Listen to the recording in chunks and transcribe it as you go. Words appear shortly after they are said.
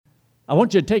I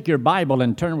want you to take your Bible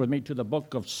and turn with me to the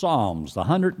book of Psalms, the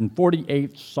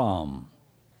 148th Psalm.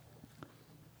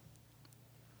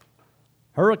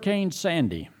 Hurricane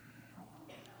Sandy.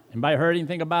 Anybody heard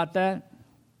anything about that?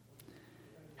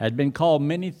 Had been called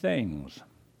many things.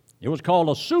 It was called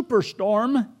a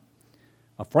superstorm,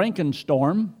 a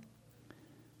Frankenstorm.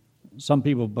 Some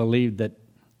people believe that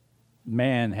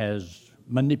man has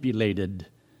manipulated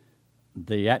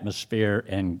the atmosphere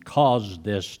and caused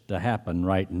this to happen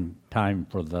right in time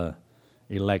for the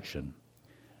election.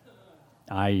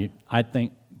 I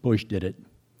think Bush did it.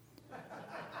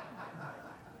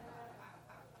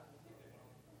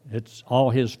 It's all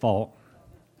his fault.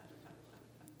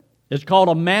 It's called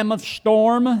a mammoth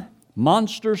storm,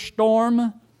 monster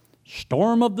storm,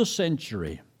 storm of the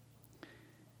century,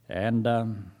 and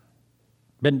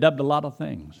been dubbed a lot of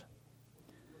things.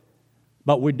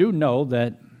 But we do know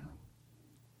that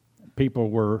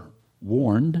people were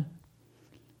warned.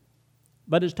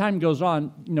 But as time goes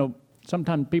on,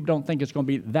 sometimes people don't think it's going to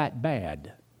be that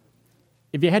bad.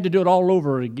 If you had to do it all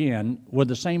over again with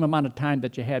the same amount of time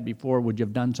that you had before, would you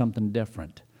have done something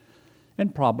different?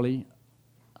 And probably,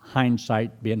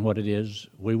 hindsight being what it is,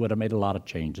 we would have made a lot of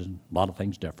changes, a lot of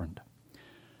things different.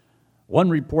 One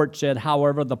report said,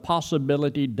 however, the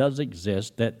possibility does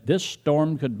exist that this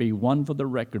storm could be one for the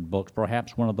record books,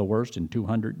 perhaps one of the worst in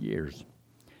 200 years.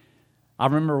 I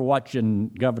remember watching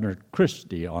Governor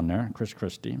Christie on there, Chris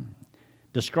Christie,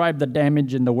 describe the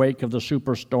damage in the wake of the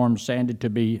superstorm Sandy to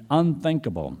be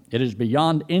unthinkable. It is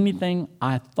beyond anything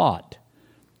I thought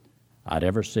I'd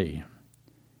ever see.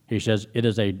 He says, it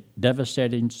is a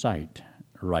devastating sight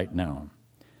right now.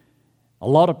 A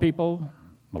lot of people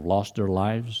have lost their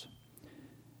lives,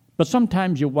 but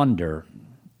sometimes you wonder,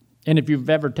 and if you've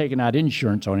ever taken out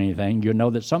insurance on anything, you know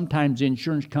that sometimes the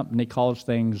insurance company calls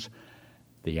things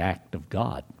the act of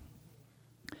God.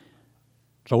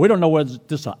 So we don't know whether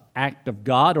this is an act of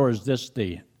God or is this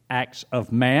the acts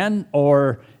of man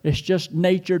or it's just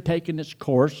nature taking its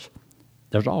course.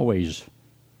 There's always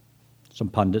some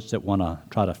pundits that want to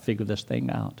try to figure this thing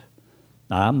out.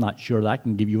 Now, I'm not sure that I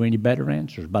can give you any better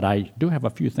answers, but I do have a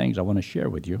few things I want to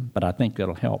share with you, but I think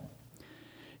it'll help.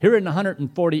 Here in the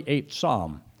 148th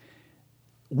Psalm,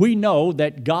 we know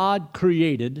that God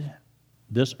created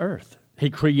this earth. He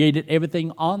created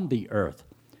everything on the earth.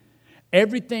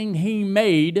 Everything He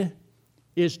made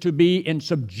is to be in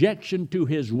subjection to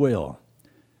His will.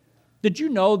 Did you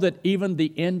know that even the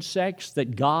insects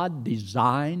that God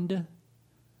designed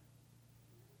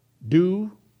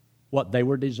do what they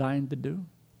were designed to do?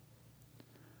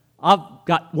 I've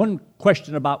got one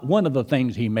question about one of the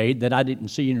things He made that I didn't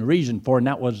see any reason for, and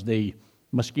that was the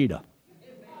mosquito.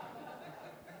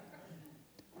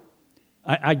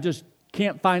 I just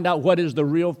can't find out what is the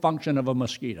real function of a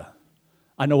mosquito.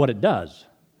 I know what it does.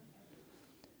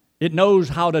 It knows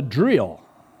how to drill.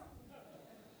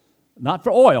 Not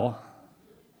for oil,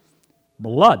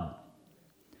 blood.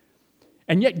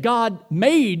 And yet God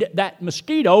made that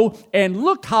mosquito, and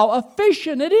look how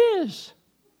efficient it is.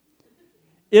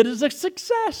 It is a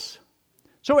success.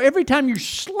 So every time you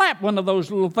slap one of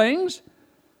those little things,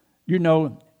 you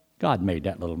know God made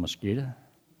that little mosquito.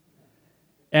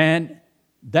 And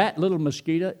that little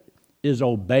mosquito is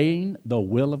obeying the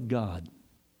will of God.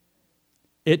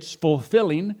 It's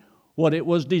fulfilling what it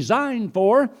was designed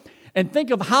for. And think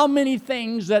of how many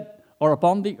things that are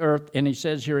upon the earth. And He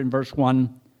says here in verse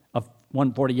 1 of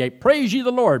 148, praise ye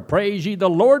the Lord, praise ye the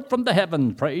Lord from the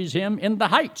heavens, praise Him in the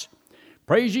heights.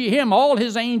 Praise ye Him, all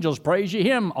His angels, praise ye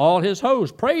Him, all His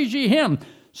hosts, praise ye Him,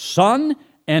 sun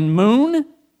and moon,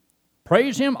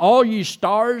 praise Him, all ye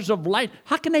stars of light.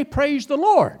 How can they praise the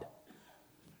Lord?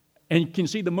 And you can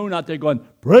see the moon out there going,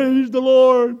 praise the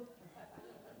Lord.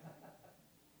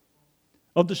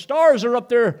 Of the stars are up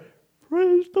there,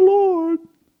 praise the Lord.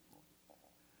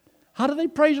 How do they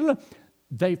praise the Lord?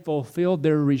 They fulfill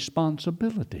their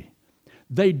responsibility.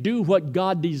 They do what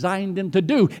God designed them to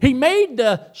do. He made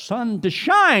the sun to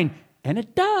shine, and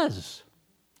it does.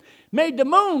 Made the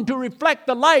moon to reflect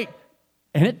the light,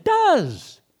 and it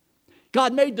does.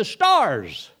 God made the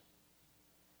stars,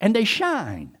 and they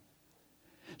shine.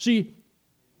 See,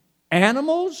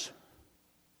 animals,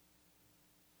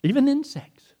 even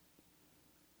insects.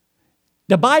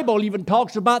 The Bible even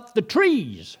talks about the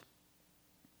trees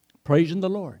praising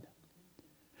the Lord.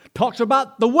 Talks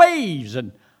about the waves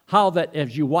and how that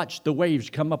as you watch the waves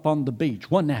come up on the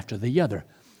beach, one after the other,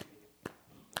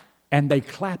 and they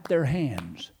clap their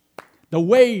hands. The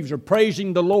waves are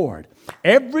praising the Lord.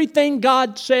 Everything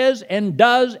God says and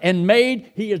does and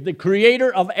made, He is the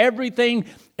creator of everything.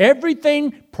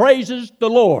 Everything praises the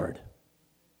Lord.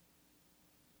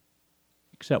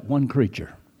 Except one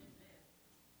creature.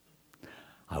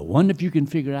 I wonder if you can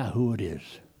figure out who it is.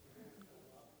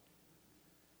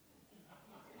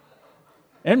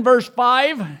 In verse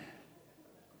 5,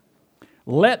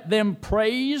 let them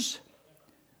praise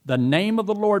the name of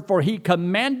the Lord, for he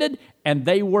commanded, and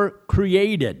they were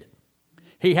created.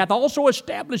 He hath also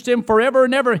established them forever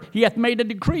and ever. He hath made a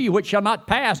decree which shall not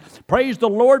pass. Praise the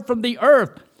Lord from the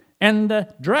earth, and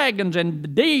the dragons, and the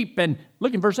deep, and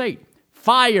look in verse 8.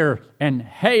 Fire and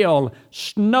hail,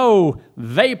 snow,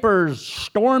 vapors,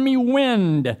 stormy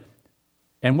wind.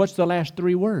 And what's the last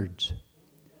three words?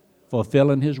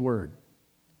 Fulfilling his word.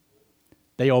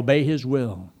 They obey his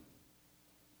will.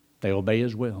 They obey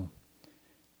his will.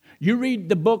 You read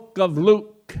the book of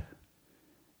Luke,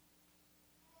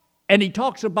 and he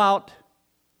talks about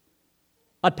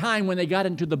a time when they got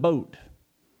into the boat.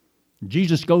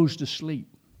 Jesus goes to sleep.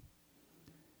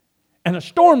 And a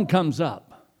storm comes up.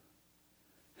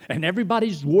 And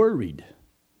everybody's worried,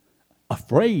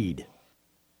 afraid.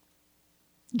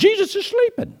 Jesus is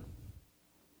sleeping.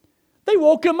 They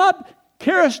woke him up.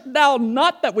 Carest thou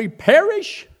not that we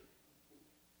perish?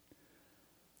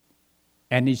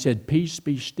 And he said, peace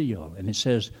be still. And it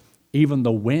says, even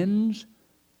the winds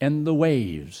and the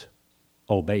waves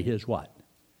obey his what?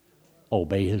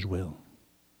 Obey his will.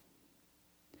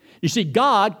 You see,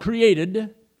 God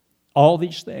created all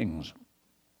these things.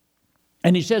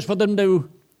 And he says for them to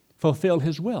fulfill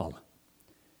his will.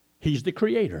 He's the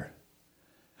creator.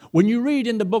 When you read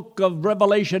in the book of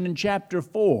Revelation in chapter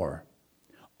 4,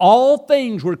 all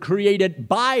things were created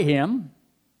by him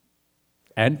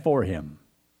and for him.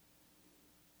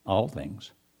 All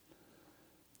things.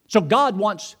 So God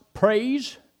wants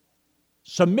praise,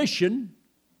 submission,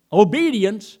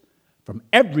 obedience from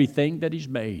everything that he's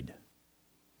made.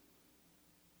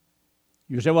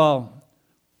 You say, well,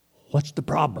 what's the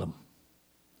problem?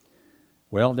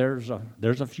 Well, there's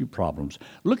a few problems.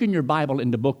 Look in your Bible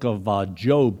in the book of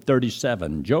Job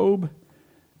 37. Job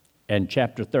and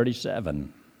chapter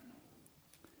 37.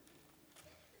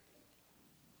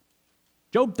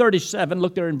 Job 37,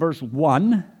 look there in verse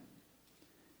 1.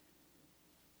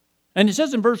 And it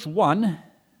says in verse 1,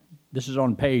 this is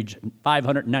on page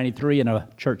 593 in a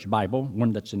church Bible,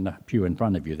 one that's in the pew in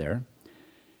front of you there.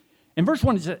 In verse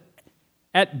 1 it says,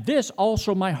 at this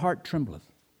also my heart trembleth,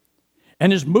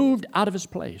 and is moved out of his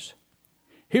place.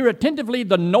 Hear attentively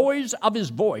the noise of his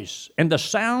voice, and the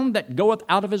sound that goeth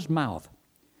out of his mouth.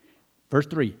 Verse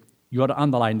 3, you ought to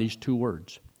underline these two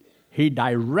words. He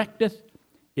directeth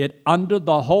it under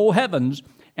the whole heavens,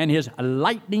 and his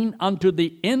lightning unto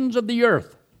the ends of the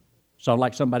earth. Sound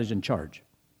like somebody's in charge.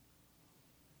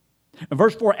 And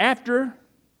verse 4, after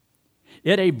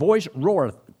it a voice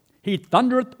roareth, he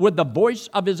thundereth with the voice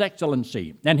of his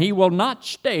excellency, and he will not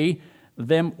stay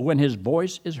them when his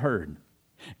voice is heard.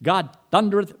 God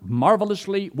thundereth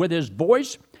marvelously with his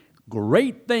voice.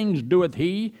 Great things doeth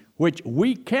he, which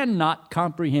we cannot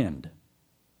comprehend.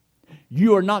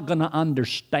 You are not going to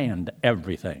understand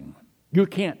everything. You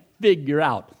can't figure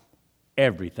out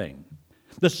everything.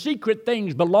 The secret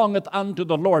things belongeth unto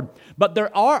the Lord. But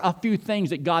there are a few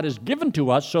things that God has given to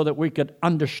us so that we could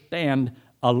understand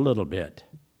a little bit.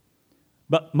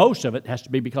 But most of it has to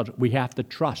be because we have to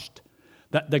trust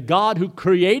that the God who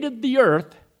created the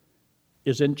earth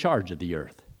is in charge of the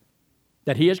earth.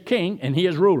 That he is king and he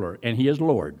is ruler and he is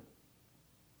Lord.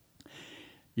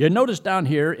 You notice down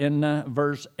here in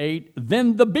verse 8,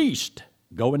 then the beast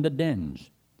go into dens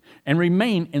and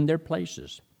remain in their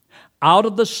places. Out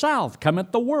of the south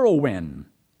cometh the whirlwind,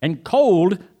 and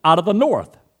cold out of the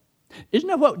north. Isn't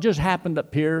that what just happened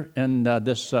up here in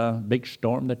this big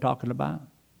storm they're talking about?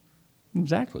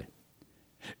 Exactly.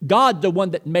 God, the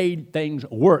one that made things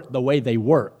work the way they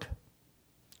work.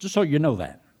 Just so you know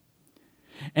that.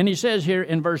 And he says here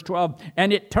in verse 12,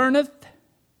 and it turneth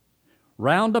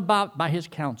round about by his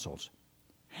counsels,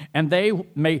 and they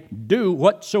may do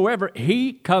whatsoever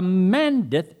he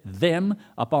commandeth them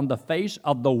upon the face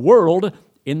of the world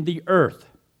in the earth.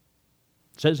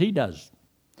 It says he does.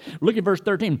 Look at verse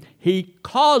 13. He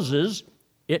causes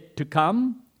it to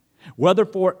come, whether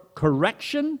for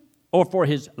correction or for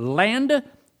his land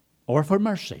or for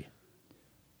mercy.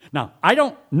 Now, I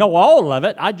don't know all of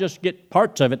it. I just get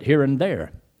parts of it here and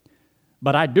there.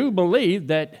 But I do believe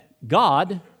that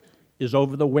God is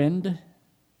over the wind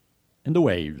and the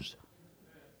waves,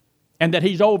 and that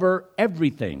he's over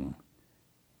everything,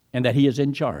 and that he is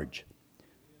in charge.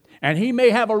 And he may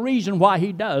have a reason why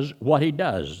he does what he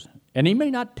does, and he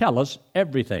may not tell us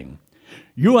everything.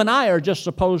 You and I are just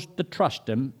supposed to trust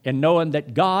him in knowing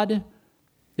that God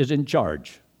is in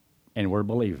charge, and we'll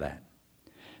believe that.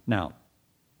 Now,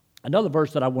 another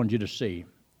verse that I want you to see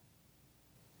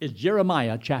is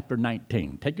Jeremiah chapter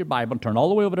 19. Take your Bible and turn all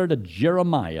the way over there to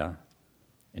Jeremiah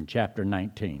in chapter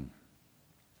 19.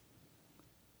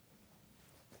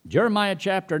 Jeremiah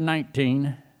chapter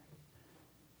 19.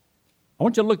 I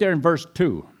want you to look there in verse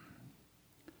 2.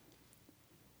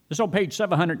 This is on page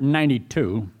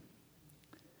 792.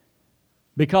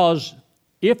 Because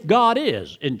if God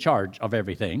is in charge of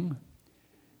everything,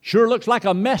 sure looks like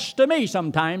a mess to me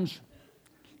sometimes.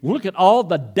 Look at all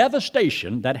the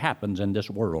devastation that happens in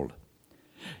this world.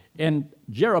 In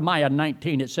Jeremiah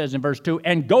 19, it says in verse 2,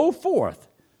 "And go forth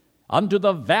unto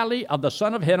the valley of the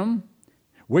son of Hinnom,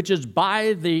 which is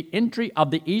by the entry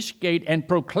of the east gate, and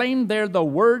proclaim there the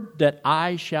word that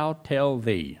I shall tell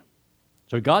thee."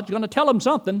 So God's going to tell him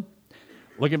something.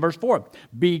 Look at verse 4.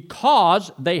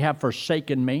 "Because they have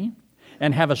forsaken me,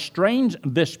 and have estranged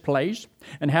this place,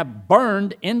 and have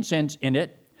burned incense in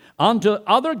it unto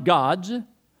other gods,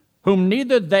 whom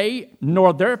neither they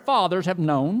nor their fathers have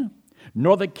known,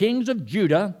 nor the kings of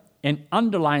Judah," and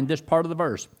underline this part of the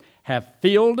verse, "have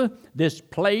filled this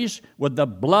place with the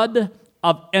blood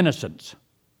of innocents."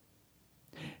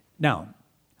 Now,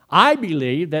 I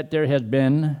believe that there has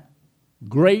been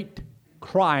great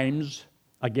crimes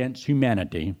against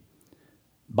humanity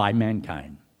by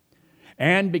mankind.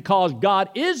 And because God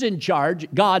is in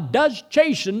charge, God does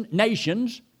chasten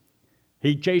nations.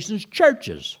 He chastens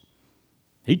churches.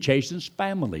 He chastens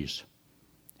families.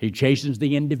 He chastens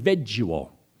the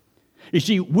individual. You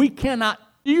see, we cannot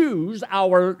use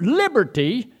our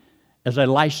liberty as a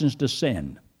license to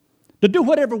sin, to do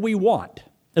whatever we want,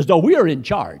 as though we are in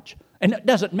charge, and it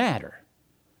doesn't matter.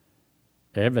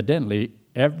 Evidently,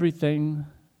 everything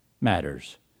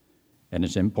matters, and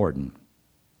it's important.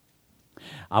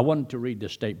 I wanted to read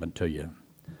this statement to you.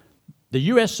 The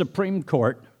U.S. Supreme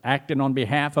Court, acting on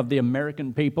behalf of the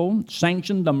American people,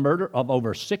 sanctioned the murder of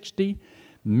over 60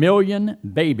 million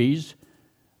babies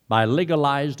by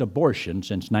legalized abortion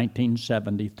since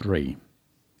 1973.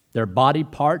 Their body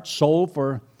parts sold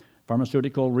for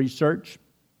pharmaceutical research.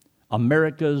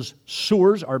 America's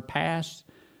sewers are past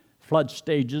flood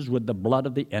stages with the blood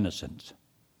of the innocents.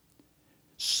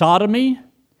 Sodomy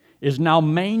is now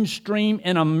mainstream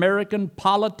in American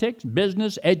politics,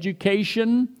 business,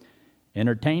 education,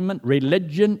 entertainment,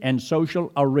 religion, and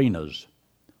social arenas.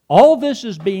 All this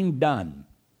is being done.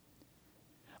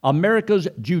 America's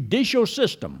judicial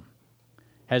system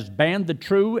has banned the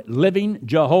true living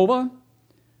Jehovah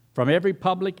from every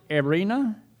public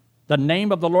arena. The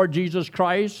name of the Lord Jesus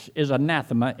Christ is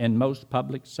anathema in most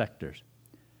public sectors.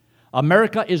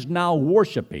 America is now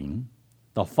worshiping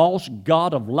the false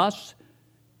god of lust,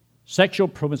 sexual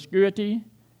promiscuity,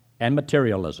 and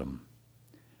materialism.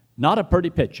 Not a pretty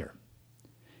picture.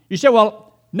 You say,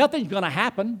 well, nothing's going to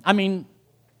happen. I mean,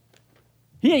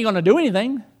 he ain't going to do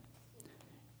anything.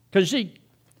 Because, you see,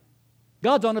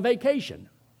 God's on a vacation.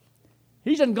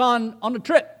 He's gone on a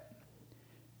trip.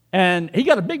 And he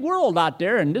got a big world out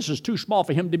there, and this is too small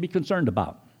for him to be concerned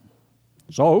about.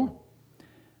 So,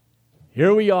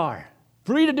 here we are,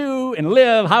 free to do and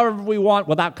live however we want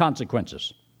without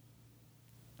consequences.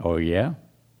 Oh, yeah?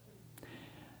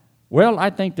 Well, I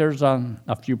think there's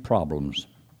a few problems,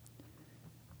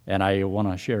 and I want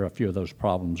to share a few of those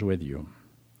problems with you.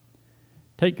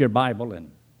 Take your Bible,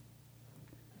 and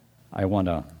I want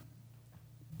to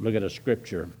look at a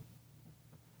scripture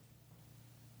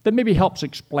that maybe helps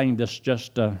explain this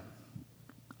just a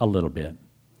little bit.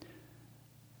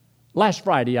 Last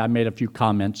Friday, I made a few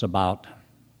comments about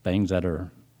things that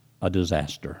are a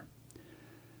disaster.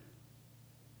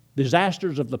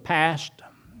 Disasters of the past,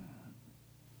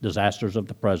 disasters of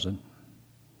the present,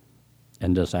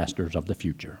 and disasters of the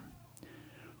future.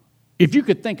 If you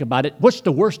could think about it, what's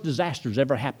the worst disasters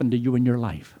ever happened to you in your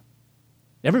life?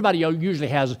 Everybody usually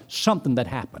has something that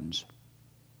happens.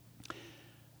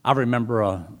 I remember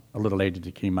a little lady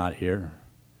that came out here.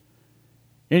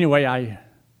 Anyway, I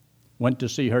went to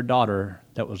see her daughter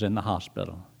that was in the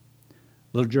hospital,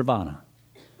 little Giovanna.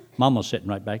 Mama's sitting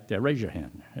right back there. Raise your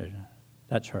hand.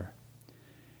 That's her.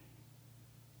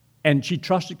 And she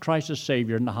trusted Christ as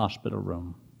Savior in the hospital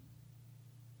room.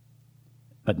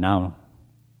 But now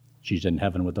she's in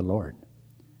heaven with the Lord.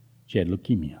 She had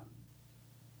leukemia.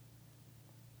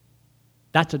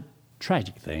 That's a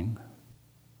tragic thing.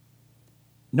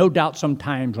 No doubt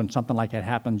sometimes when something like that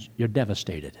happens, you're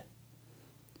devastated.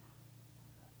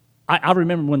 I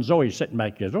remember when Zoe's sitting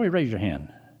back there. Zoe, raise your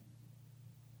hand.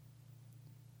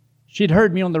 She'd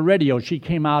heard me on the radio. She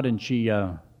came out and she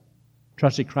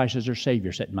trusted Christ as her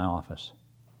Savior, sitting in my office.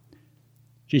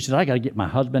 She said, I got to get my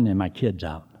husband and my kids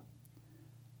out.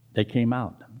 They came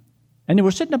out. And they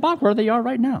were sitting about where they are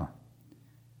right now.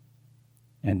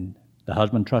 And the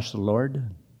husband trusts the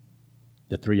Lord.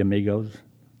 The three amigos,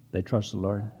 they trust the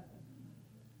Lord.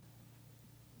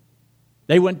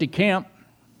 They went to camp.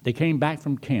 They came back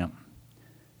from camp,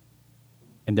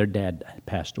 and their dad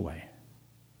passed away.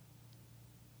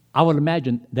 I would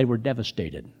imagine they were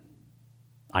devastated.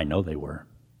 I know they were.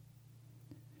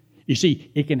 You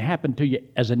see, it can happen to you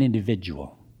as an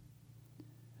individual.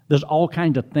 There's all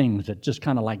kinds of things that just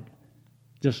kind of like,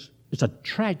 it's a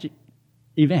tragic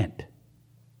event.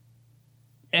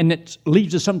 And it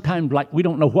leaves us sometimes like we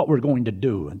don't know what we're going to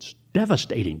do. It's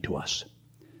devastating to us.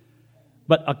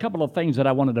 But a couple of things that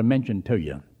I wanted to mention to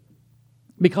you,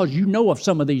 because you know of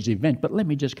some of these events, but let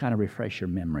me just kind of refresh your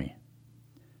memory.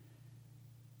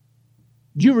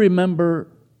 Do you remember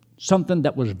something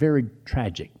that was very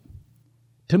tragic?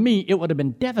 To me, it would have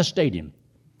been devastating.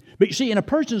 But you see, in a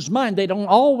person's mind, they don't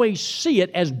always see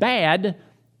it as bad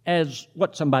as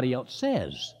what somebody else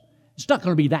says. It's not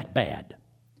going to be that bad.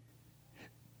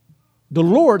 The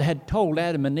Lord had told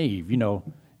Adam and Eve,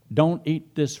 don't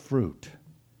eat this fruit.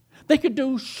 They could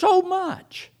do so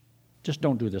much. Just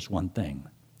don't do this one thing.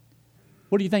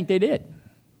 What do you think they did?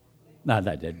 Now,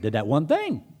 they did that one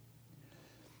thing.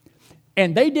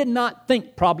 And they did not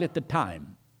think probably at the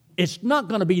time, it's not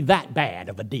going to be that bad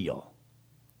of a deal.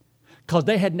 Because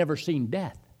they had never seen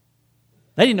death.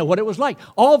 They didn't know what it was like.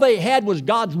 All they had was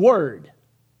God's Word.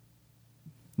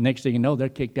 Next thing you know, they're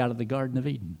kicked out of the Garden of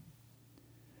Eden.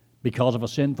 Because of a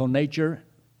sinful nature,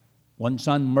 one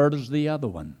son murders the other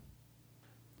one.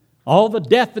 All the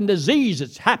death and disease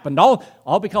that's happened,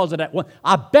 all because of that one.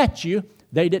 I bet you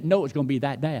they didn't know it was going to be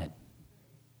that bad.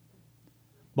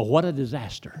 But what a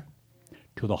disaster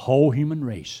to the whole human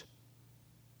race.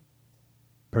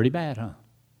 Pretty bad, huh?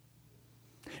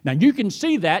 Now you can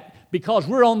see that because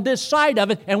we're on this side of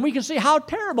it, and we can see how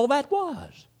terrible that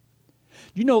was.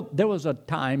 There was a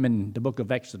time in the book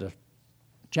of Exodus,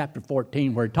 chapter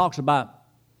 14, where it talks about,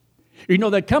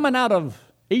 they're coming out of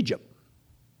Egypt.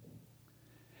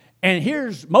 And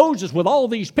here's Moses with all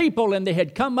these people, and they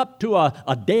had come up to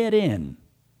a dead end.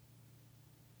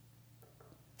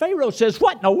 Pharaoh says,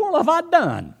 what in the world have I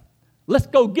done? Let's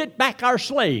go get back our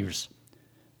slaves.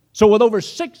 So with over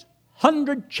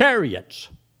 600 chariots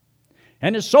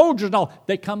and his soldiers and all,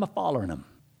 they come a-following them.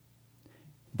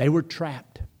 They were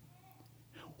trapped.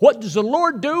 What does the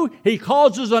Lord do? He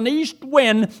causes an east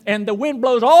wind, and the wind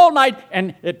blows all night,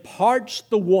 and it parts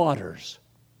the waters.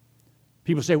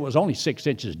 People say it was only 6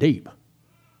 inches deep.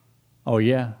 Oh,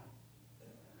 yeah?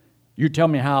 You tell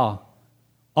me how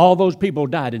all those people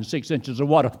died in 6 inches of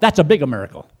water. That's a big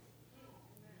miracle.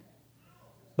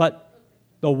 But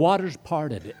the waters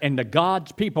parted, and the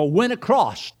God's people went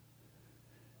across.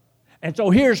 And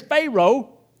so here's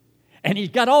Pharaoh, and he's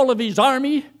got all of his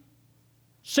army,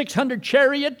 600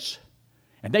 chariots,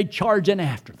 and they charge in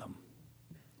after them.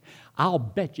 I'll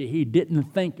bet you he didn't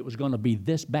think it was going to be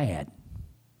this bad.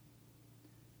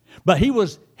 But he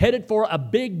was headed for a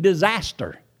big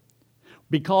disaster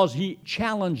because he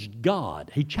challenged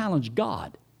God. He challenged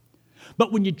God.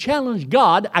 But when you challenge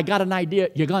God, I got an idea,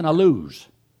 you're going to lose.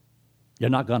 You're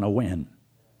not going to win.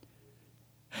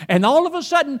 And all of a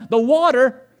sudden, the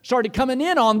water started coming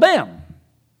in on them.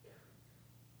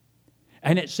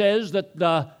 And it says that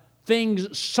the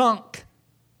things sunk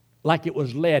like it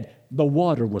was lead. The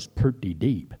water was pretty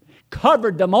deep.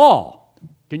 Covered them all.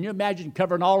 Can you imagine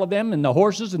covering all of them and the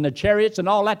horses and the chariots and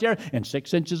all that there in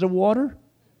 6 inches of water?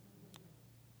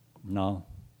 No.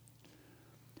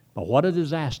 But what a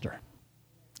disaster.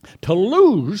 To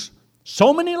lose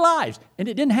so many lives. And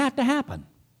it didn't have to happen.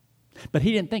 But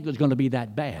he didn't think it was going to be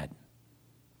that bad.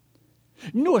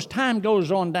 As time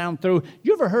goes on down through,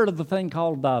 you ever heard of the thing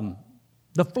called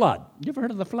the flood? You ever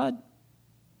heard of the flood?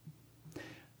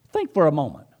 Think for a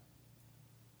moment.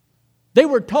 They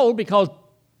were told because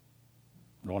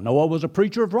Noah was a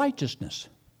preacher of righteousness.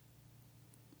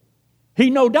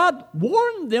 He no doubt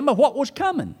warned them of what was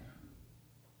coming.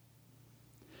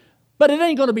 But it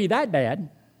ain't going to be that bad.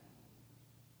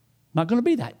 Not going to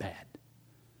be that bad.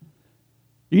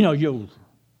 You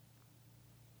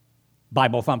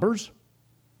Bible thumpers,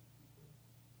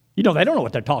 they don't know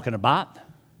what they're talking about.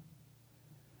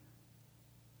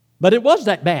 But it was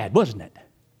that bad, wasn't it?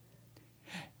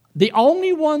 The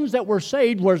only ones that were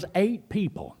saved was 8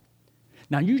 people.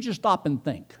 Now, you just stop and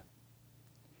think.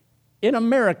 In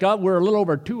America, we're a little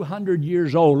over 200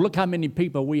 years old. Look how many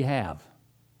people we have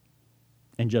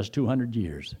in just 200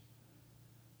 years.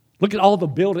 Look at all the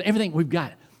buildings, everything we've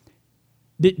got.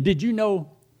 Did you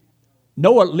know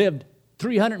Noah lived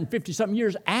 350-something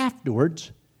years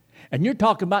afterwards? And you're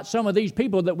talking about some of these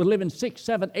people that were living 600,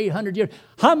 700, 800 years.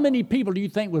 How many people do you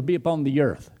think would be upon the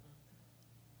earth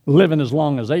living as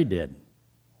long as they did?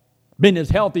 Been as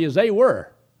healthy as they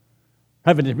were?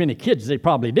 having as many kids as they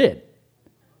probably did.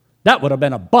 That would have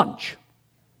been a bunch.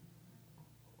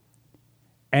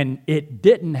 And it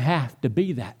didn't have to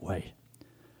be that way.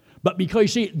 But because, you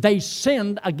see, they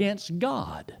sinned against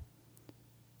God.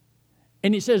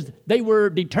 And he says they were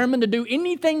determined to do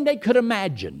anything they could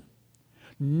imagine.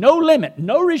 No limit,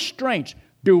 no restraints.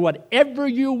 Do whatever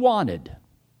you wanted.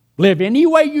 Live any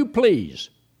way you please.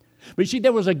 But you see,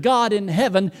 there was a God in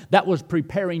heaven that was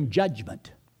preparing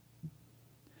judgment.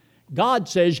 God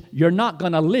says you're not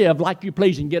going to live like you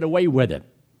please and get away with it.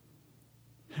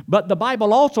 But the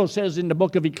Bible also says in the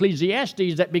book of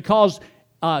Ecclesiastes that because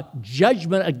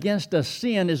judgment against a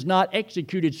sin is not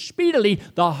executed speedily,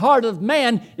 the heart of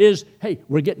man is, hey,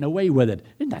 we're getting away with it.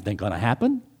 Isn't that thing going to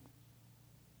happen?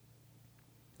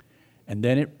 And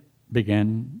then it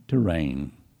began to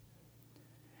rain.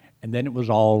 And then it was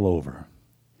all over.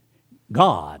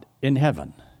 God in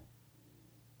heaven,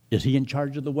 is He in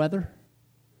charge of the weather?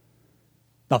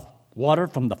 The water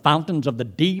from the fountains of the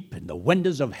deep and the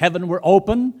windows of heaven were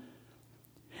open,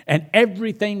 and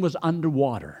everything was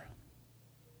underwater.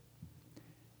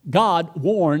 God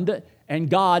warned and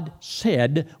God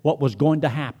said what was going to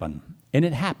happen, and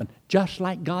it happened just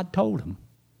like God told Him.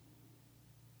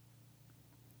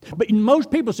 But most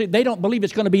people say they don't believe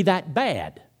it's going to be that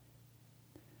bad.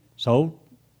 So,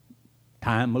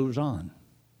 time moves on.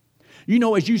 You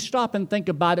know, as you stop and think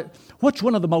about it, what's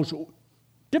one of the most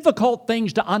difficult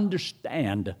things to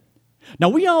understand? Now,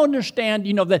 we all understand,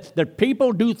 you know, that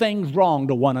people do things wrong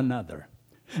to one another.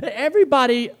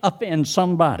 Everybody offends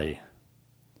somebody.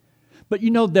 But you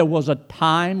know, there was a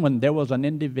time when there was an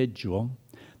individual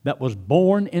that was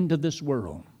born into this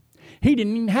world. He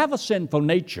didn't even have a sinful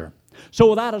nature. So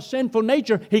without a sinful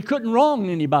nature, he couldn't wrong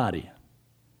anybody.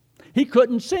 He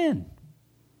couldn't sin.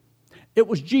 It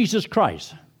was Jesus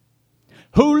Christ,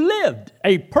 who lived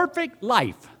a perfect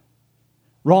life,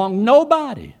 wronged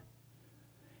nobody.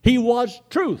 He was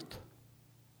truth.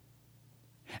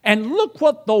 And look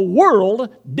what the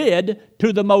world did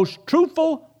to the most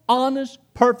truthful, honest,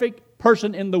 perfect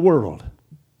person in the world.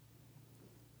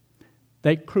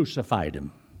 They crucified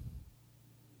Him.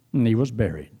 And He was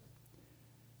buried.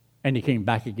 And He came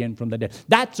back again from the dead.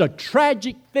 That's a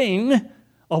tragic thing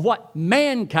of what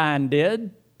mankind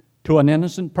did to an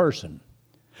innocent person.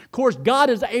 Of course, God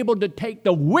is able to take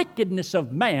the wickedness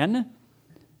of man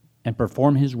and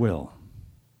perform His will.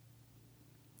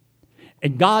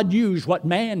 And God used what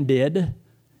man did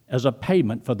as a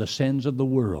payment for the sins of the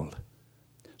world,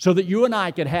 so that you and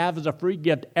I could have as a free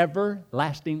gift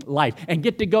everlasting life and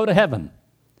get to go to heaven.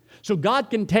 So God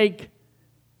can take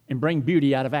and bring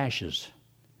beauty out of ashes.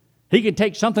 He can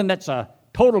take something that's a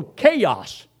total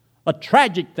chaos, a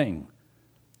tragic thing,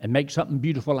 and make something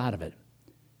beautiful out of it.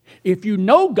 If you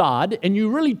know God and you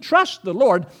really trust the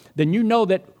Lord, then you know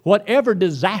that whatever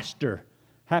disaster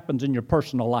happens in your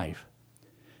personal life,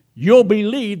 you'll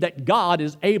believe that God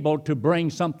is able to bring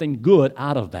something good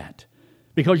out of that.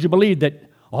 Because you believe that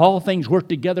all things work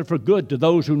together for good to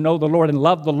those who know the Lord and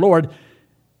love the Lord,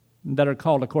 that are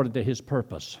called according to His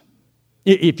purpose.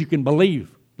 If you can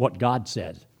believe what God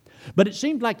says. But it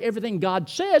seems like everything God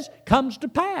says comes to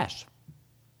pass.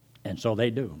 And so they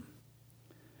do.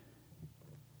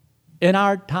 In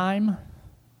our time,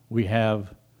 we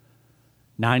have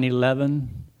 9/11,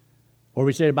 where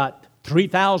we say about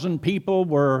 3,000 people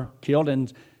were killed,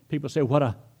 and people say, what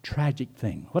a tragic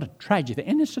thing. What a tragic thing.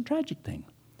 And it's a tragic thing.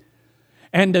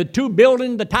 And the two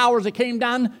buildings, the towers that came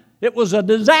down, it was a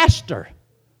disaster.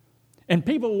 And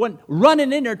people went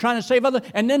running in there trying to save others,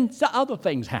 and then other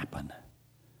things happened.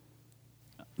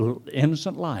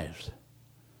 Innocent lives.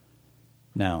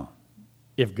 Now,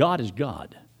 if God is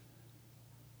God,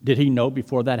 did He know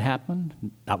before that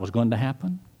happened that was going to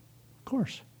happen? Of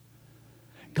course.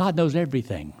 God knows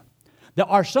everything. There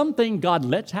are some things God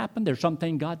lets happen. There's some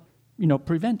things God,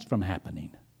 prevents from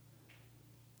happening.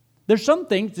 There's some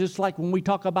things, just like when we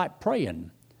talk about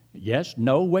praying. Yes,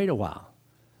 no, wait a while.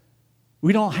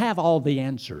 We don't have all the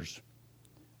answers.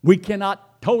 We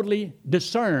cannot totally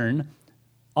discern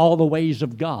all the ways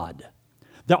of God.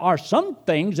 There are some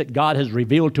things that God has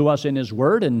revealed to us in His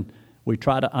Word, and we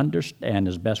try to understand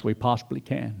as best we possibly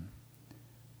can.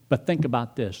 But think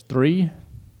about this,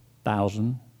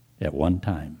 3,000 at one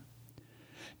time.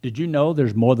 Did you know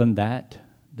there's more than that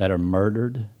are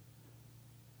murdered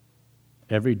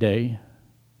every day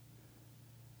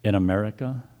in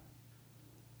America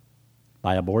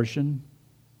by abortion?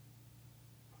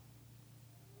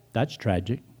 That's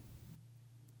tragic.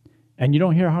 And you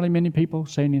don't hear hardly many people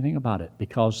say anything about it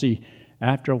because, see,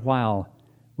 after a while,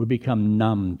 we become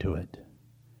numb to it.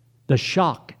 The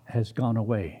shock has gone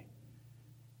away.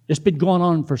 It's been going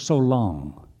on for so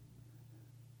long.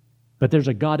 But there's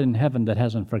a God in heaven that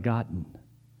hasn't forgotten.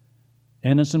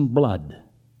 Innocent blood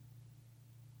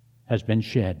has been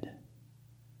shed.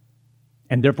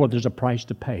 And therefore there's a price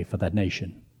to pay for that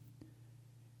nation.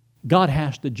 God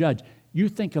has to judge. You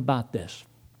think about this.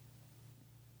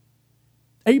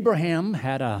 Abraham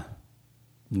had a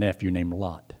nephew named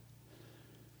Lot.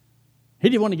 He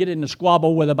didn't want to get in a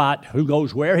squabble with about who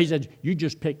goes where. He said, you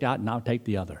just pick out and I'll take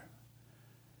the other.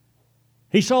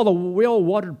 He saw the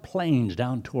well-watered plains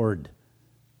down toward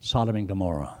Sodom and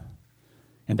Gomorrah.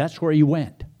 And that's where he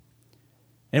went.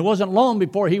 And it wasn't long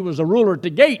before he was a ruler at the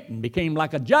gate and became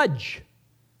like a judge.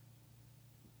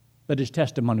 But his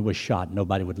testimony was shot.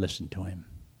 Nobody would listen to him.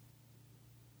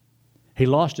 He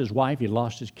lost his wife. He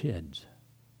lost his kids.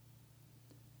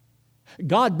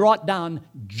 God brought down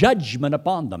judgment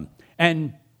upon them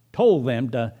and told them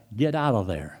to get out of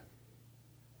there.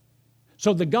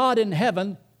 So the God in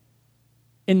heaven,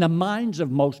 in the minds of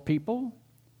most people,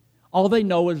 all they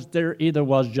know is there either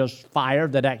was just fire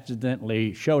that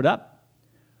accidentally showed up,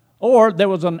 or there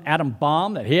was an atom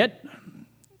bomb that hit,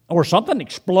 or something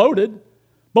exploded.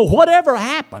 But whatever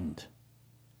happened,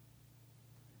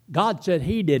 God said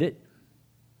He did it.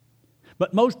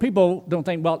 But most people don't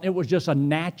think, well, it was just a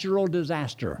natural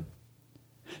disaster.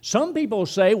 Some people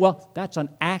say, well, that's an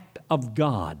act of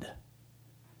God,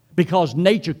 because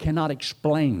nature cannot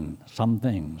explain some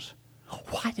things.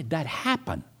 Why did that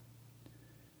happen?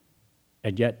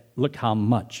 And yet, look how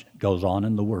much goes on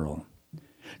in the world.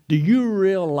 Do you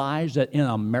realize that in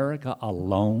America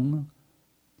alone,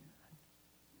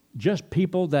 just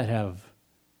people that have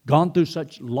gone through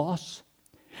such loss,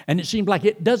 and it seems like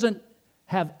it doesn't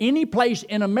have any place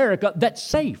in America that's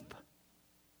safe?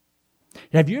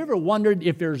 Have you ever wondered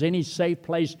if there's any safe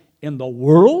place in the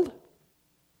world?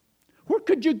 Where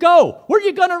could you go? Where are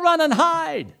you going to run and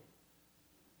hide?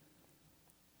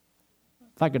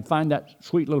 If I could find that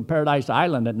sweet little paradise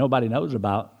island that nobody knows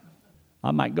about,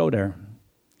 I might go there.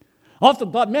 I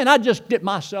often thought, man, I'd just get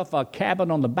myself a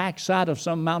cabin on the backside of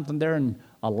some mountain there in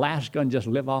Alaska and just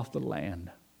live off the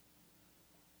land.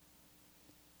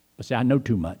 But see, I know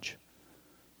too much.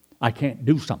 I can't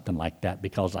do something like that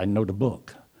because I know the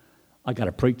book. I got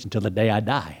to preach until the day I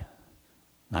die.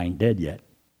 I ain't dead yet.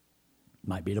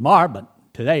 Might be tomorrow, but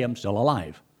today I'm still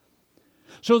alive.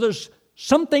 So there's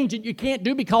some things that you can't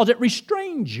do because it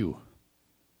restrains you.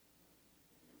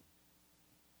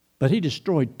 But He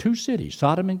destroyed 2 cities,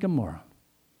 Sodom and Gomorrah,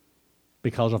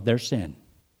 because of their sin.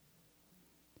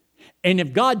 And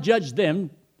if God judged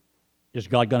them, is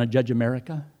God going to judge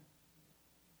America?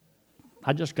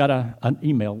 I just got an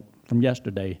email from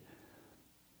yesterday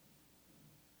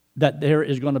that there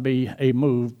is going to be a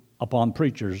move upon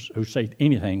preachers who say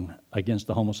anything against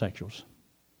the homosexuals,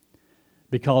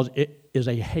 because it is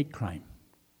a hate crime.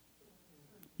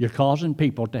 You're causing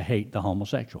people to hate the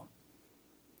homosexual.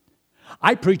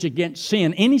 I preach against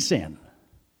sin, any sin,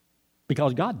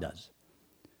 because God does.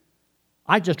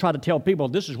 I just try to tell people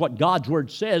this is what God's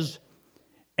Word says,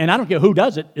 and I don't care who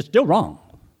does it, it's still wrong.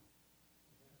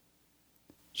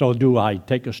 So do I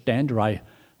take a stand, or I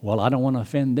don't want to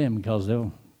offend them because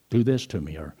they'll do this to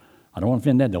me, or I don't want to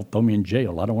offend them, they'll throw me in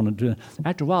jail. I don't want to do that.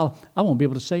 After a while, I won't be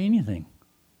able to say anything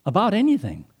about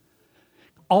anything.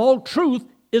 All truth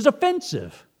is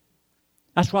offensive.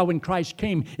 That's why when Christ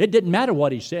came, it didn't matter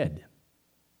what He said.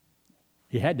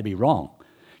 He had to be wrong,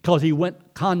 because He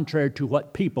went contrary to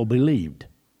what people believed.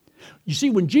 You see,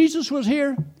 when Jesus was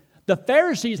here, the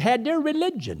Pharisees had their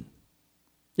religion.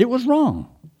 It was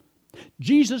wrong.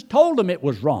 Jesus told them it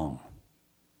was wrong.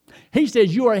 He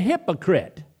says, "You are a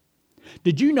hypocrite."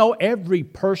 Did you know every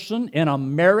person in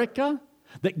America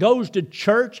that goes to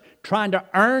church trying to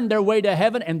earn their way to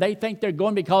heaven, and they think they're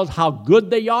going because how good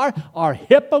they are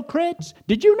hypocrites?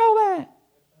 Did you know that?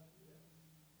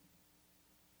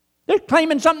 They're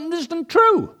claiming something that isn't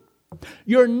true.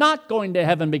 You're not going to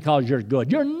heaven because you're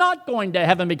good. You're not going to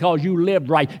heaven because you lived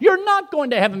right. You're not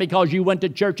going to heaven because you went to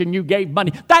church and you gave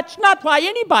money. That's not why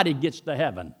anybody gets to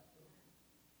heaven.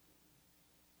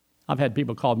 I've had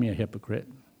people call me a hypocrite.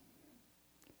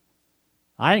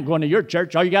 I ain't going to your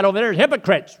church. All you got over there is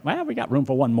hypocrites. Well, we got room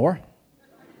for one more.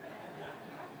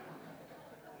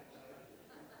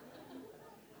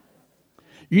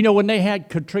 You know, when they had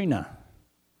Katrina,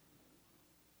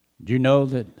 do you know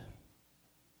that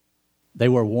they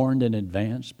were warned in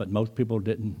advance, but most people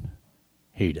didn't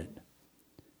heed it?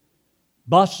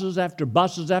 Buses after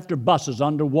buses after buses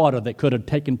underwater that could have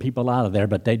taken people out of there,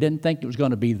 but they didn't think it was going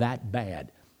to be that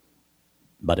bad.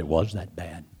 But it was that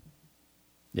bad.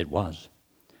 It was.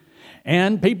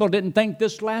 And people didn't think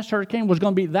this last hurricane was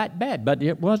going to be that bad, but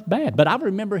it was bad. But I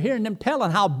remember hearing them telling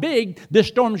how big this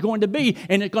storm is going to be,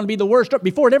 and it's going to be the worst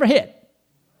before it ever hit.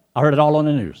 I heard it all on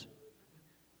the news.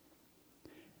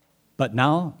 But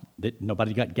now,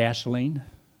 nobody got gasoline.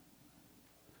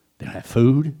 They don't have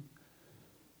food.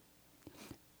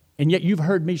 And yet you've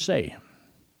heard me say,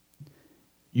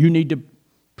 you need to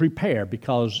prepare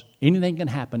because anything can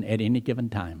happen at any given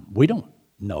time. We don't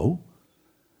know.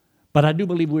 But I do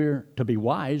believe we're to be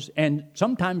wise, and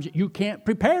sometimes you can't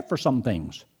prepare for some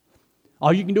things.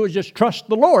 All you can do is just trust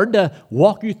the Lord to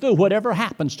walk you through whatever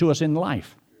happens to us in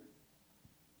life.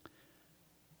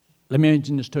 Let me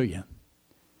mention this to you.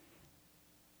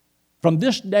 From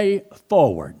this day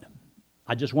forward,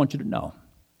 I just want you to know,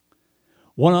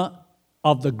 one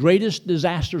of the greatest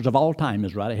disasters of all time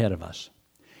is right ahead of us.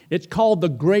 It's called the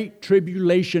Great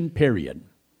Tribulation period.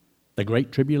 The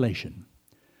Great Tribulation.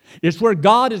 It's where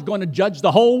God is going to judge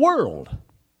the whole world.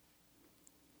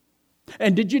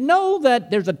 And did you know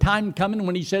that there's a time coming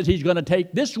when He says He's going to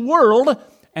take this world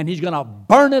and He's going to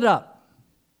burn it up?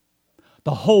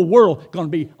 The whole world is going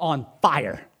to be on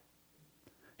fire.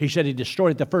 He said He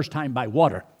destroyed it the first time by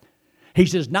water. He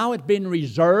says now it's been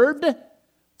reserved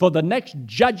for the next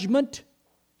judgment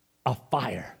of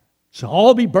fire. So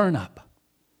all be burned up.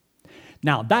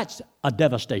 Now that's a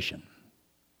devastation.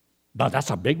 But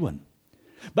that's a big one.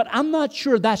 But I'm not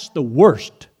sure that's the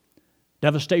worst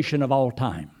devastation of all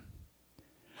time.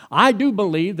 I do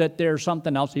believe that there's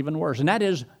something else even worse, and that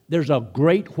is there's a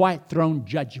great white throne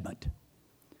judgment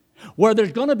where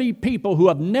there's going to be people who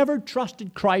have never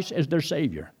trusted Christ as their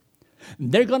Savior.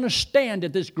 They're going to stand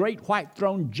at this great white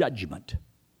throne judgment.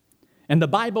 And the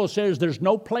Bible says there's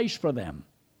no place for them.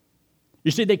 You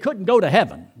see, they couldn't go to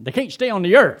heaven. They can't stay on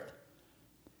the earth.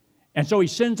 And so He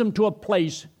sends them to a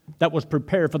place that was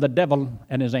prepared for the devil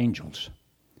and his angels.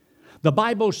 The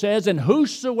Bible says, and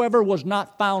whosoever was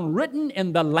not found written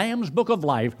in the Lamb's book of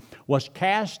life was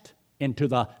cast into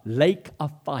the lake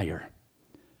of fire.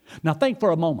 Now think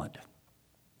for a moment.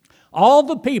 All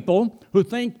the people who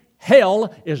think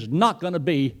hell is not going to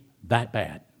be that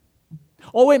bad.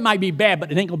 Oh, it might be bad,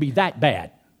 but it ain't going to be that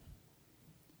bad.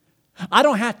 I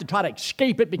don't have to try to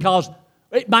escape it because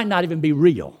it might not even be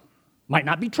real. Might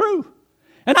not be true.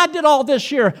 And I did all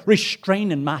this year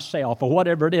restraining myself or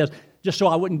whatever it is just so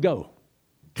I wouldn't go.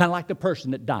 Kind of like the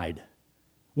person that died.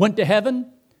 Went to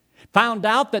heaven, found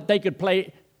out that they could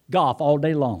play golf all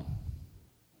day long.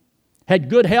 Had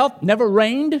good health, never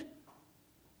rained.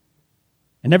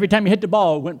 And every time he hit the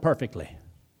ball, it went perfectly.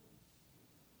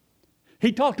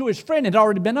 He talked to his friend that had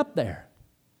already been up there.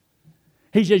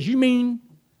 He says, you mean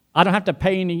I don't have to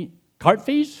pay any cart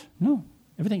fees? No,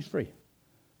 everything's free.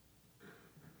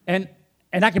 And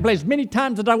I can play as many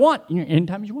times as I want,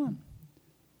 anytime you want.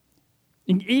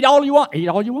 You can eat all you want, eat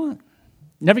all you want.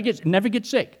 Never get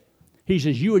sick. He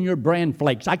says, you and your bran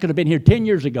flakes, I could have been here 10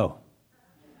 years ago.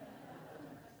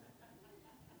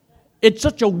 It's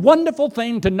such a wonderful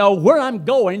thing to know where I'm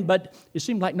going, but it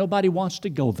seems like nobody wants to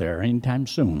go there anytime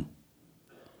soon.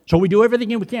 So we do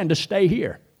everything we can to stay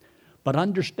here. But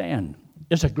understand,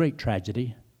 it's a great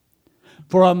tragedy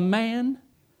for a man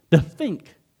to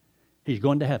think he's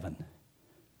going to heaven.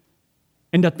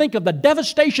 And to think of the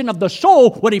devastation of the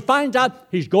soul when he finds out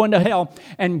he's going to hell.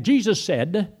 And Jesus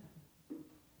said,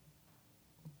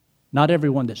 not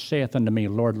everyone that saith unto me,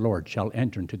 Lord, Lord, shall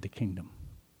enter into the kingdom.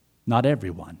 Not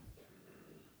everyone.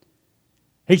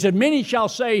 He said, many shall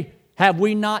say, have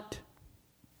we not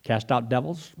cast out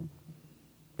devils,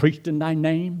 preached in thy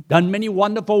name, done many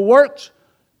wonderful works?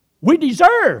 We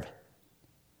deserve.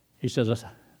 He says,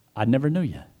 I never knew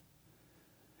you.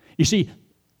 You see,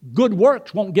 good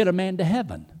works won't get a man to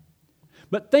heaven.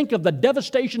 But think of the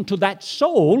devastation to that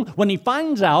soul when he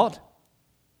finds out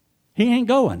he ain't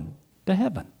going to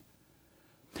heaven.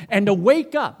 And to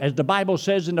wake up, as the Bible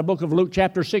says in the book of Luke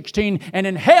chapter 16, and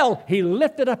in hell he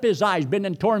lifted up his eyes, been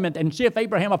in torment, and seeth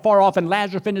Abraham afar off and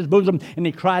Lazarus in his bosom, and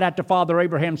he cried out to Father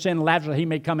Abraham, send Lazarus, he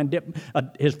may come and dip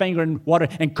his finger in water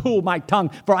and cool my tongue,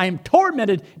 for I am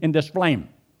tormented in this flame.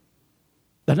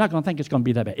 They're not going to think it's going to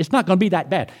be that bad. It's not going to be that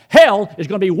bad. Hell is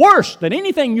going to be worse than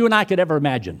anything you and I could ever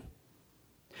imagine.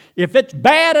 If it's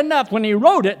bad enough when he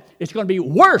wrote it, it's going to be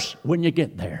worse when you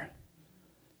get there.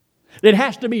 It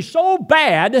has to be so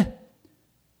bad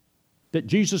that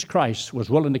Jesus Christ was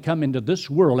willing to come into this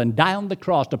world and die on the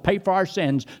cross to pay for our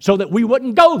sins so that we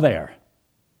wouldn't go there.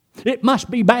 It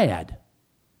must be bad.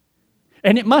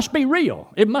 And it must be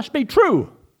real. It must be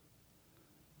true.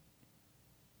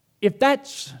 If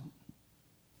that's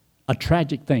a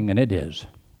tragic thing, and it is.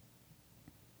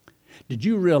 Did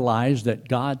you realize that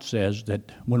God says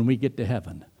that when we get to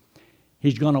heaven,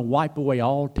 He's going to wipe away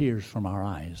all tears from our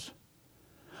eyes?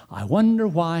 I wonder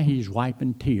why He's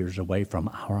wiping tears away from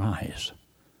our eyes.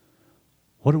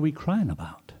 What are we crying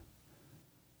about?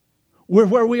 We're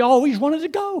where we always wanted to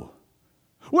go.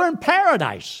 We're in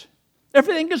paradise.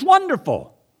 Everything is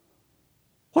wonderful.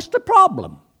 What's the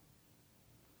problem?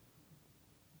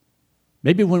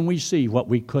 Maybe when we see what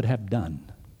we could have done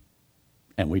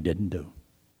and we didn't do.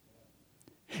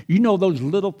 You know those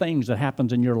little things that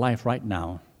happens in your life right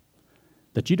now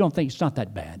that you don't think it's not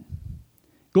that bad.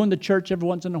 Going to church every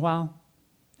once in a while,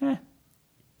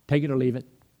 take it or leave it.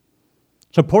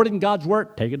 Supporting God's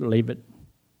work, take it or leave it.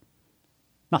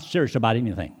 Not serious about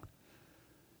anything.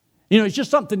 You know, it's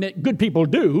just something that good people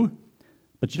do,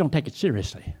 but you don't take it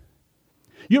seriously.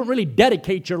 You don't really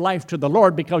dedicate your life to the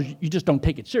Lord because you just don't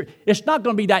take it seriously. It's not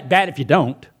going to be that bad if you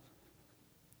don't.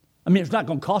 I mean, it's not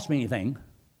going to cost me anything.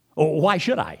 Oh, why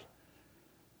should I?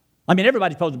 I mean,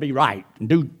 everybody's supposed to be right and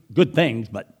do good things,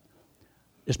 but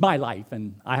it's my life,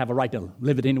 and I have a right to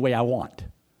live it any way I want.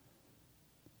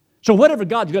 So whatever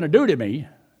God's going to do to me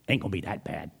ain't going to be that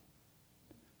bad.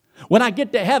 When I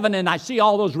get to heaven and I see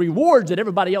all those rewards that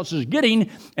everybody else is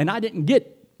getting, and I didn't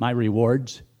get my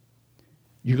rewards,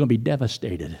 you're going to be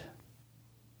devastated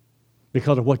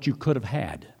because of what you could have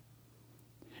had.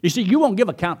 You see, you won't give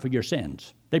account for your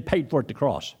sins. They paid for it at the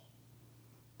cross.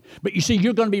 But you see,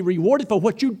 you're going to be rewarded for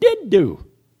what you did do,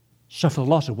 suffer the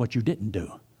loss of what you didn't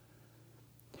do.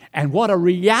 And what a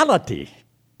reality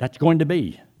that's going to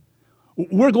be.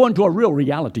 We're going to a real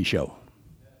reality show.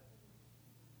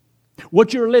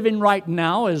 What you're living right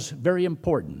now is very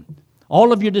important.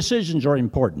 All of your decisions are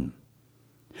important.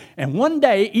 And one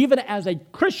day, even as a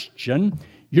Christian,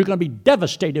 you're going to be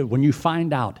devastated when you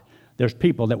find out there's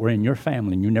people that were in your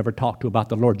family and you never talked to about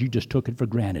the Lord. You just took it for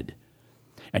granted.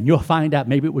 And you'll find out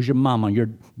maybe it was your mama, your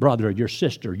brother, or your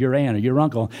sister, your aunt, or your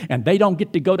uncle, and they don't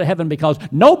get to go to heaven because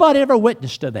nobody ever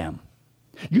witnessed to them.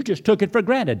 You just took it for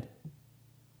granted.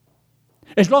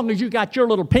 As long as you got your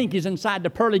little pinkies inside the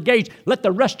pearly gates, let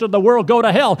the rest of the world go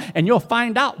to hell, and you'll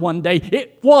find out one day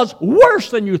it was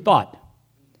worse than you thought.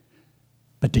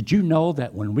 But did you know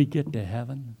that when we get to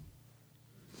heaven,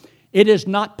 it is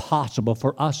not possible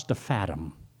for us to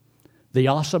fathom the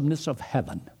awesomeness of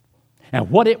heaven and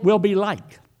what it will be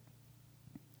like.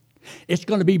 It's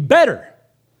going to be better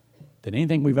than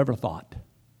anything we've ever thought.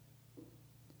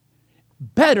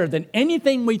 Better than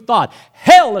anything we thought.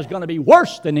 Hell is going to be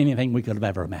worse than anything we could have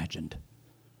ever imagined.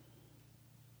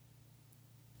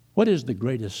 What is the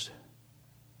greatest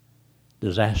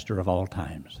disaster of all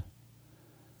times?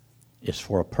 It's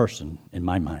for a person, in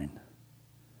my mind,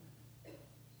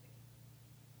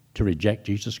 to reject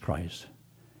Jesus Christ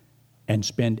and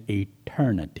spend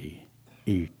eternity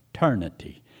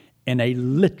in a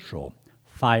literal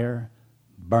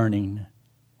fire-burning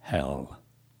hell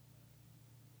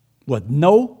with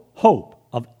no hope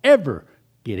of ever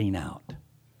getting out.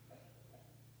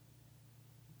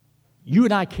 You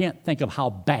and I can't think of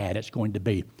how bad it's going to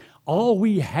be. All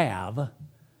we have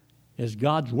is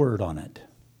God's word on it.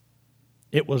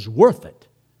 It was worth it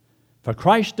for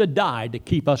Christ to die to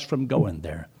keep us from going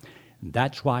there. And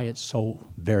that's why it's so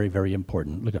very, very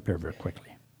important. Look up here very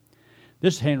quickly.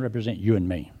 This hand represents you and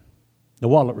me. The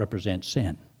wallet represents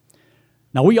sin.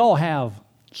 Now, we all have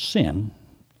sin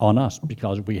on us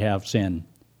because we have sin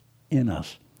in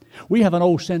us. We have an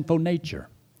old sinful nature.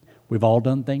 We've all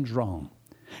done things wrong.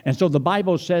 And so the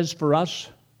Bible says for us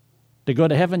to go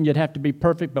to heaven, you'd have to be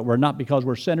perfect, but we're not because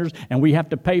we're sinners, and we have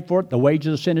to pay for it. The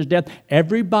wages of sin is death.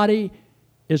 Everybody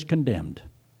is condemned.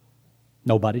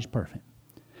 Nobody's perfect.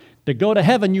 To go to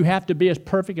heaven, you have to be as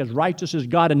perfect, as righteous as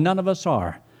God, and none of us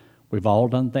are. We've all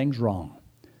done things wrong.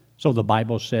 So the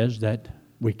Bible says that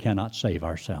we cannot save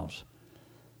ourselves.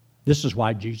 This is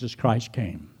why Jesus Christ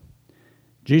came.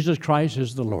 Jesus Christ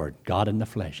is the Lord, God in the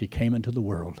flesh. He came into the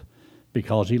world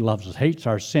because He loves us, hates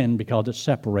our sin because it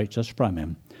separates us from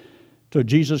Him. So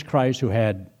Jesus Christ, who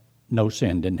had no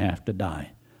sin, didn't have to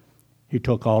die. He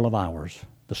took all of ours,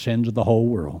 the sins of the whole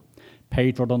world,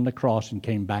 paid for it on the cross, and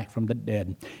came back from the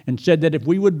dead, and said that if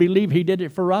we would believe He did it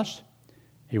for us,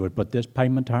 He would put this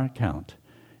payment to our account,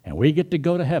 and we get to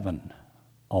go to heaven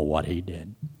on what He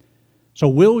did. So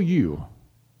will you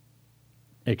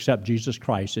accept Jesus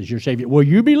Christ as your Savior? Will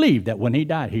you believe that when He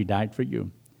died for you?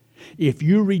 If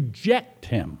you reject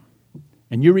Him,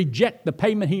 and you reject the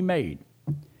payment He made,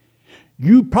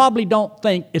 you probably don't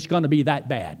think it's going to be that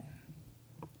bad.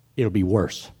 It'll be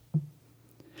worse.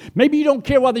 Maybe you don't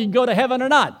care whether you go to heaven or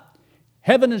not.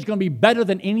 Heaven is going to be better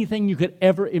than anything you could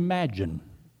ever imagine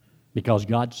because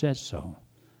God says so.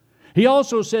 He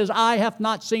also says, eye hath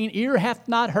not seen, ear hath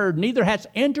not heard, neither hath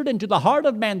entered into the heart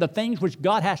of man the things which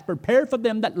God has prepared for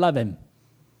them that love Him.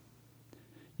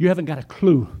 You haven't got a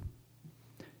clue,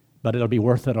 but it'll be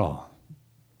worth it all.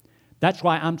 That's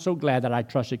why I'm so glad that I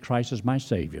trusted Christ as my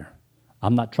Savior.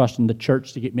 I'm not trusting the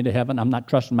church to get me to heaven. I'm not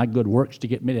trusting my good works to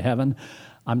get me to heaven.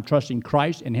 I'm trusting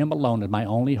Christ and Him alone as my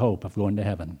only hope of going to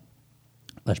heaven.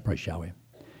 Let's pray, shall we?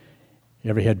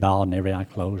 Every head bowed and every eye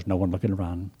closed, no one looking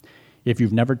around. If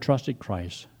you've never trusted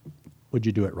Christ, would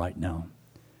you do it right now?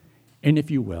 And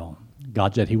if you will,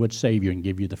 God said He would save you and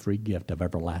give you the free gift of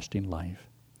everlasting life.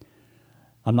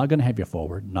 I'm not going to have you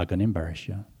forward, not going to embarrass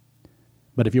you.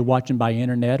 But if you're watching by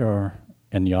internet or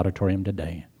in the auditorium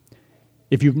today,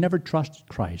 if you've never trusted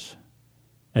Christ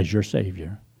as your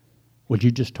Savior, would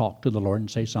you just talk to the Lord and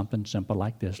say something simple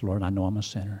like this? Lord, I know I'm a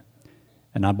sinner,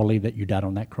 and I believe that you died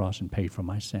on that cross and paid for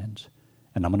my sins,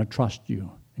 and I'm going to trust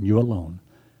you and you alone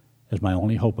as my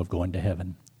only hope of going to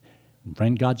heaven. And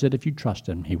friend, God said if you trust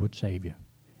Him, He would save you,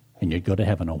 and you'd go to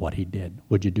heaven on what He did.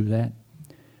 Would you do that?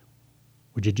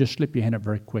 Would you just slip your hand up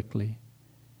very quickly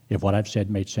if what I've said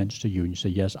made sense to you, and you say,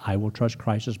 yes, I will trust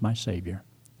Christ as my Savior,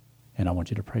 and I want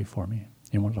you to pray for me.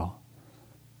 Anyone at all?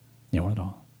 Anyone at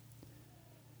all?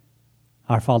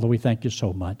 Our Father, we thank you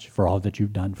so much for all that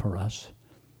you've done for us.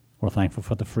 We're thankful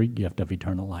for the free gift of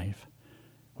eternal life.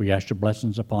 We ask your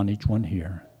blessings upon each one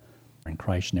here. In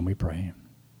Christ's name we pray.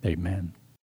 Amen.